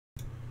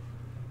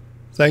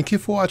Thank you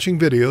for watching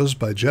videos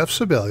by Jeff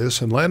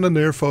Sibelius and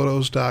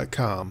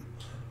LandonAirPhotos.com.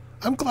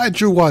 I'm glad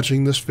you're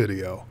watching this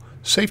video.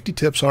 Safety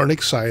tips aren't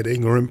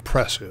exciting or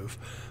impressive,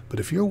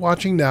 but if you're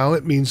watching now,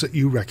 it means that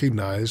you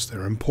recognize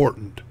they're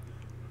important.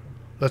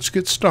 Let's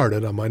get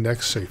started on my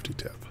next safety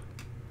tip.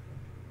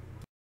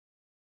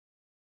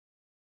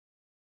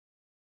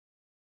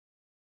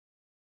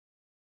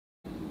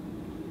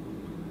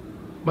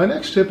 My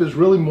next tip is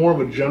really more of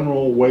a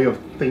general way of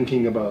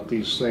thinking about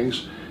these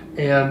things,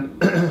 and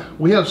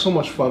we have so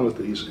much fun with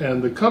these,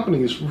 and the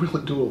companies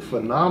really do a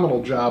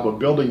phenomenal job of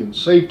building in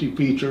safety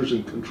features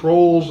and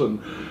controls and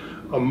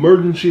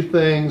emergency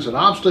things and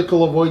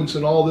obstacle avoidance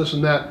and all this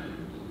and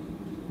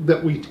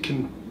that we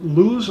can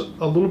lose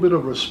a little bit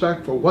of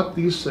respect for what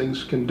these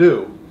things can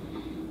do.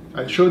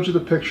 I showed you the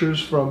pictures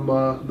from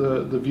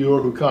the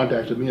viewer who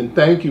contacted me, and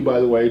thank you, by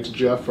the way, to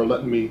Jeff for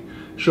letting me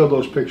show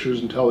those pictures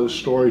and tell his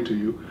story to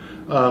you.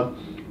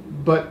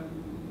 But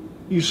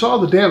you saw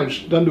the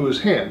damage done to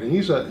his hand, and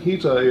he's a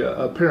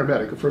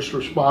paramedic, a first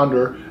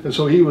responder, and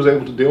so he was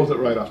able to deal with it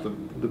right off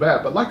the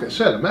bat. But like I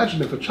said,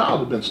 imagine if a child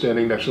had been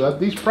standing next to that.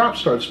 These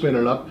props start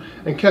spinning up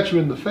and catch him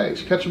in the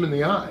face, catch him in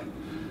the eye.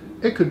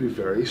 It could be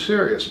very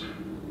serious.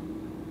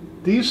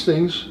 These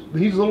things,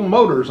 these little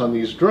motors on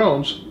these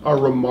drones are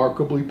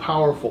remarkably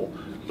powerful.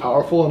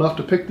 Powerful enough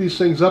to pick these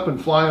things up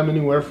and fly them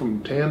anywhere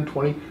from 10,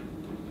 20,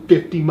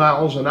 50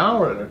 miles an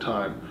hour at a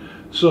time.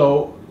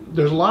 So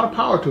there's a lot of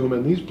power to them,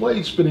 and these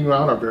blades spinning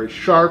around are very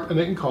sharp, and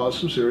they can cause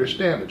some serious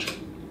damage.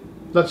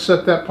 Let's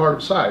set that part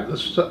aside.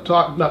 Let's not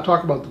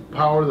talk about the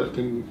power that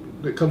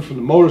comes from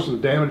the motors and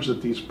the damage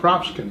that these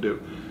props can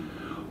do.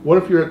 What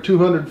if you're at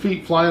 200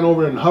 feet flying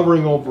over and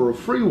hovering over a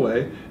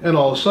freeway, and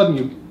all of a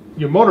sudden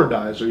your motor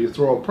dies, or you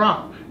throw a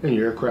prop and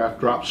your aircraft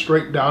drops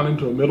straight down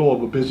into the middle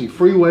of a busy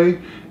freeway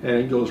and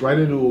it goes right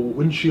into a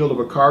windshield of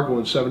a car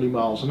going 70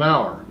 miles an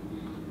hour.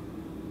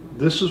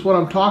 This is what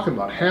I'm talking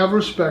about. Have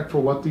respect for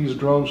what these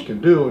drones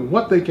can do and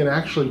what they can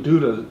actually do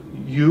to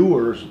you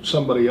or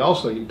somebody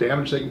else, the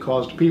damage they can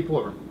cause to people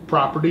or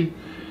property,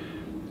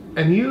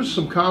 and use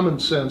some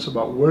common sense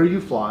about where you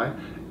fly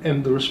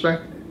and the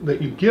respect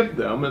that you give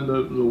them and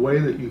the way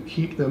that you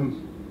keep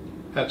them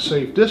at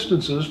safe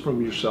distances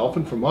from yourself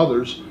and from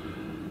others,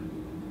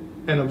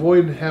 and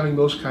avoid having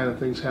those kind of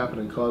things happen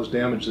and cause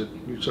damage that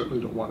you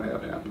certainly don't want to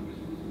have happen.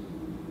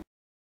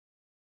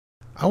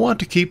 I want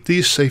to keep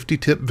these safety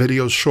tip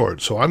videos short,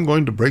 so I'm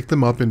going to break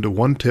them up into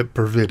one tip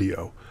per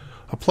video.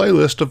 A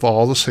playlist of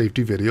all the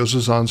safety videos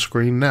is on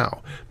screen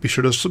now. Be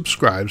sure to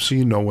subscribe so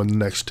you know when the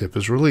next tip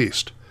is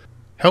released.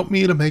 Help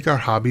me to make our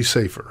hobby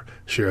safer.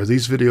 Share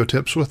these video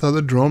tips with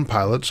other drone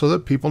pilots so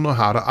that people know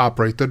how to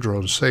operate their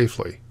drones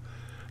safely.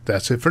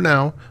 That's it for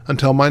now.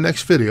 Until my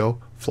next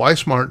video, fly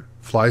smart,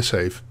 fly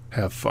safe,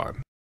 have fun.